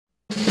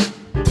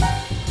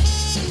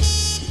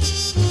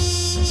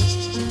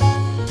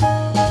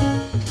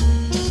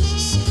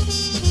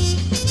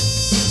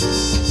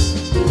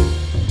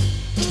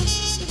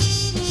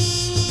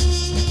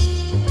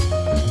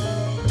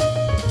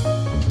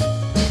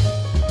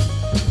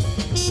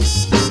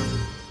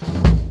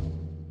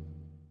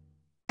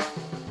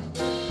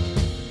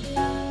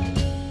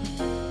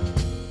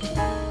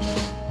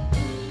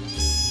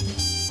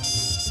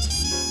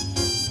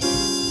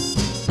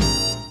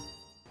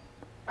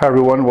Hi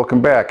everyone,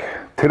 welcome back.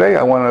 Today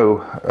I want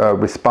to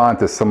respond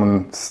to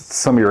some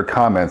of your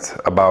comments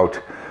about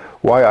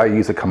why I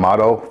use a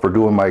Kamado for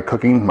doing my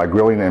cooking, my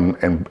grilling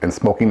and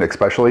smoking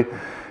especially.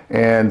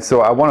 And so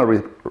I want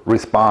to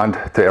respond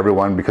to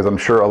everyone because I'm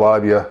sure a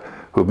lot of you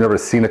who've never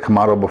seen a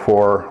Kamado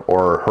before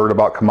or heard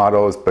about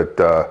Kamados but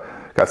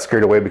got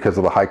scared away because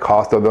of the high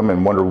cost of them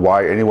and wonder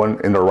why anyone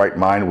in their right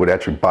mind would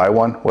actually buy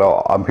one.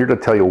 Well, I'm here to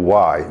tell you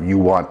why you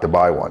want to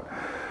buy one.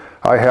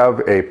 I have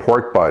a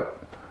pork butt,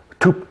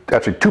 two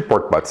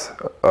pork butts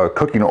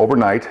cooking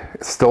overnight.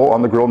 It's still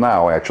on the grill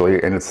now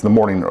actually, and it's in the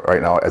morning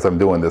right now as I'm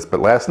doing this. But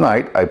last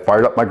night I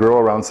fired up my grill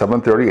around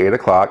 7:30, 8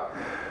 o'clock,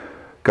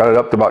 got it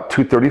up to about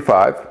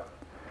 2:35,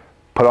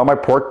 put on my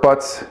pork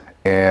butts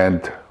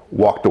and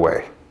walked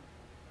away.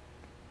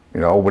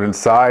 You know, went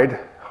inside,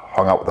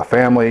 hung out with the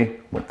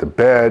family, went to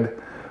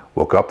bed,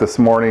 woke up this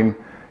morning,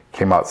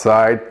 came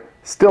outside,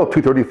 still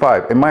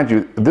 2:35. And mind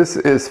you, this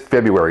is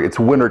February. It's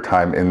winter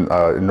time in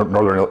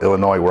northern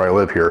Illinois where I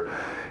live here.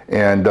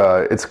 And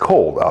it's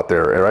cold out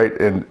there, right?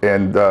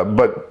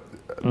 But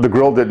the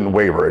grill didn't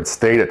waver. It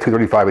stayed at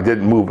 235. It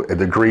didn't move a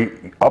degree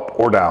up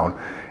or down,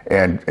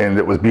 and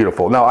it was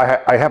beautiful. Now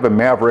I have a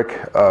Maverick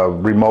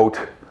remote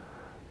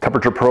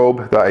temperature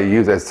probe that I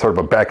use as sort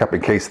of a backup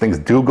in case things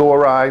do go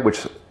awry,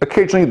 which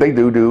occasionally they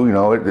do. You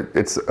know,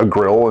 it's a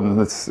grill,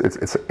 and it's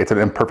an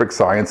imperfect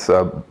science.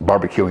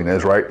 Barbecuing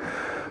is, right?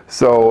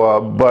 So,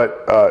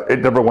 but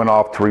it never went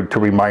off to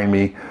remind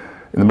me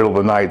in the middle of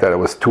the night that it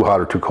was too hot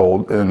or too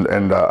cold,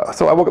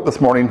 so I woke up this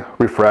morning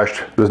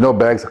refreshed. There's no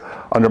bags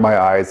under my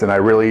eyes, and I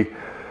really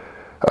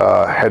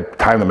had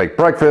time to make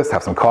breakfast,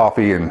 have some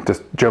coffee, and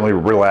just generally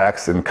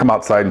relax and come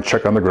outside and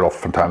check on the grill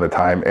from time to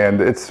time.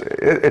 And it's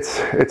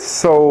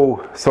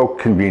so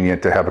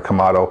convenient to have a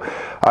Kamado.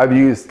 I've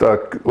used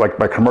like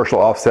my commercial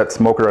offset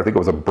smoker. I think it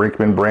was a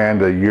Brinkman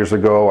brand years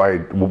ago.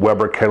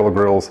 Weber kettle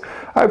grills.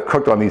 I've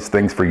cooked on these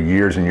things for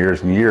years and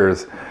years and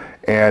years.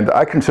 And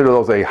I consider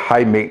those a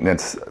high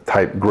maintenance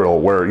type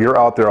grill where you're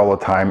out there all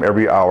the time,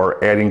 every hour,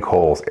 adding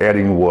coals,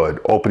 adding wood,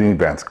 opening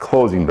vents,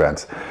 closing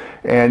vents.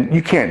 And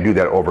you can't do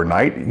that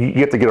overnight. You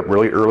have to get up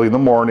really early in the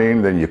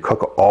morning, then you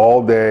cook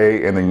all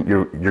day, and then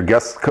your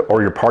guests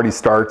or your party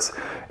starts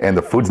and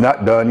the food's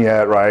not done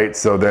yet, right?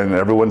 So then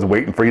everyone's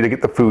waiting for you to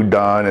get the food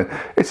done, and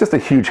it's just a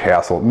huge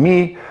hassle.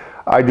 Me,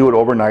 I do it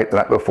overnight the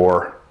night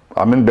before.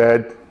 I'm in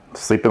bed,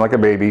 sleeping like a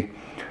baby.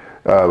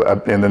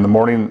 And in the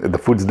morning the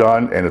food's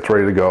done and it's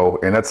ready to go,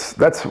 and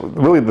that's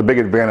really the big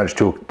advantage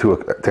to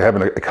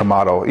having a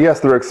Kamado. Yes,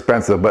 they're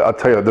expensive, but I'll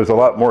tell you there's a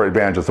lot more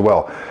advantage as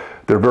well.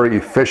 They're very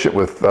efficient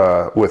with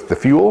the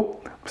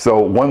fuel, so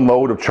one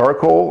load of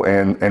charcoal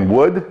and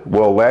wood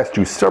will last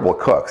you several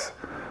cooks.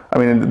 I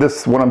mean,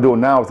 what I'm doing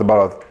now is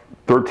about a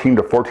 13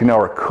 to 14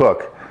 hour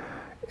cook,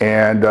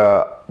 and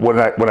when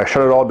I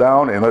shut it all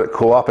down and let it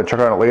cool off and check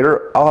on it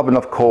later, I'll have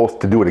enough coals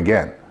to do it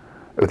again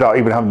without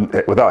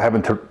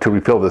having to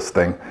refill this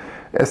thing.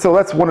 And so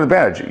that's one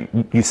advantage.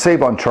 You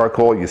save on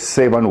charcoal, you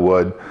save on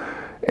wood,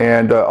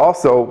 and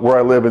also where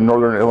I live in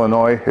northern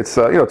Illinois, it's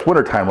it's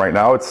winter time right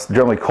now. It's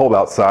generally cold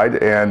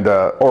outside, and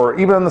or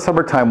even in the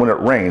summertime when it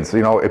rains.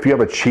 You know, if you have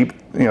a cheap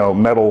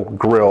metal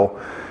grill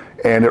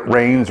and it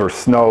rains or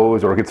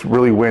snows or it gets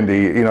really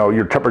windy,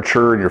 your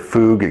temperature and your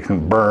food, it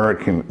can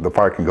burn, the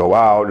fire can go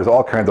out. There's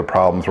all kinds of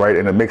problems, right?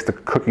 And it makes the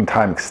cooking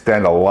time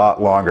extend a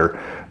lot longer.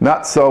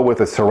 Not so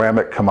with a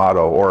ceramic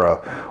Kamado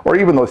or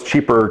even those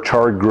cheaper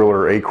charred grill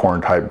or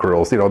acorn type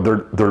grills. They're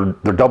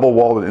double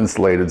walled and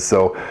insulated,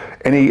 so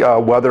any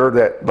weather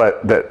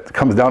that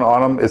comes down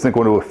on them isn't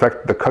going to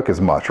affect the cook as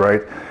much,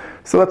 right?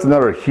 So that's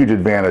another huge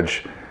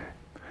advantage.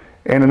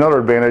 And another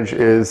advantage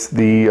is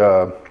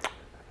the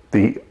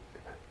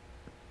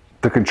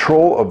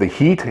control of the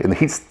heat and the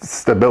heat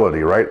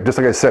stability, right? Just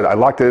like I said, I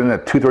locked it in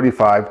at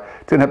 235,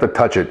 didn't have to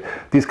touch it.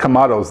 These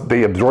Kamados,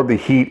 they absorb the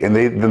heat and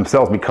they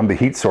themselves become the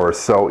heat source.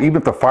 So even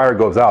if the fire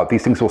goes out,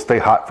 these things will stay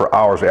hot for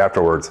hours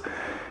afterwards.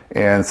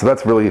 And so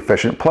that's really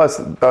efficient. Plus,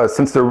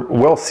 since they're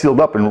well sealed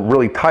up and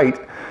really tight,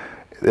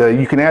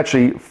 you can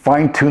actually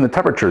fine tune the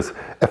temperatures.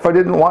 If I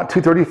didn't want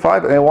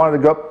 235 and I wanted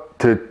to go up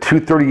to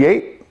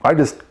 238, I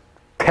just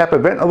tap a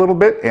vent a little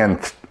bit and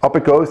up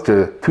it goes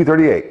to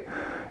 238.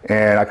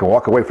 And I can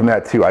walk away from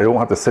that too. I don't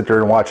have to sit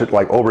there and watch it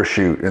like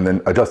overshoot and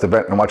then adjust the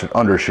vent and watch it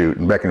undershoot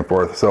and back and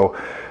forth. So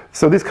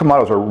these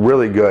Kamados are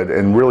really good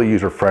and really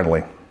user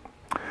friendly.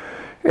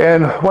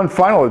 And one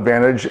final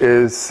advantage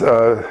is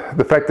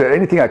the fact that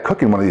anything I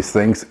cook in one of these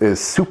things is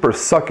super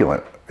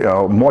succulent,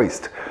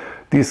 moist.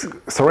 These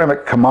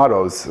ceramic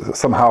Kamados,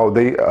 somehow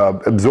they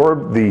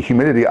absorb the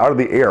humidity out of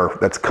the air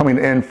that's coming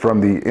in from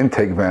the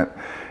intake vent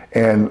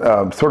and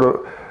sort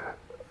of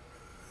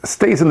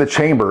stays in the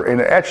chamber.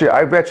 And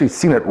I've actually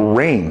seen it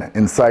rain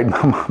inside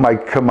my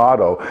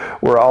Kamado,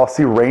 where I'll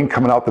see rain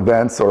coming out the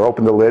vents or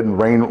open the lid and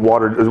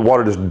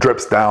water just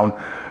drips down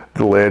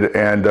the lid.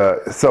 And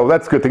so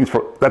that's good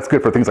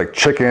for things like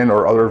chicken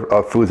or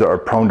other foods that are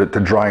prone to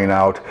drying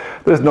out.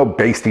 There's no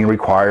basting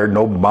required,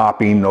 no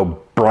mopping,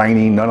 no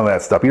brining, none of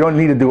that stuff. You don't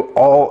need to do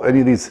any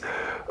of these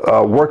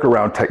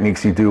workaround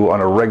techniques you do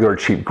on a regular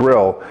cheap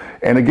grill.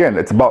 And again,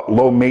 it's about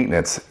low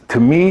maintenance. To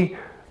me,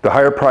 the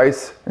higher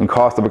price and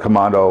cost of a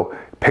Kamado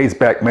pays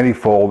back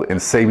manyfold in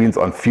savings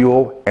on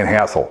fuel and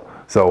hassle.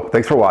 So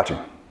thanks for watching.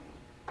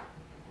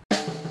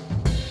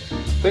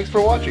 Thanks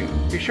for watching.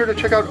 Be sure to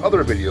check out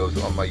other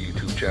videos on my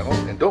YouTube channel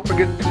and don't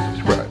forget to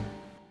subscribe.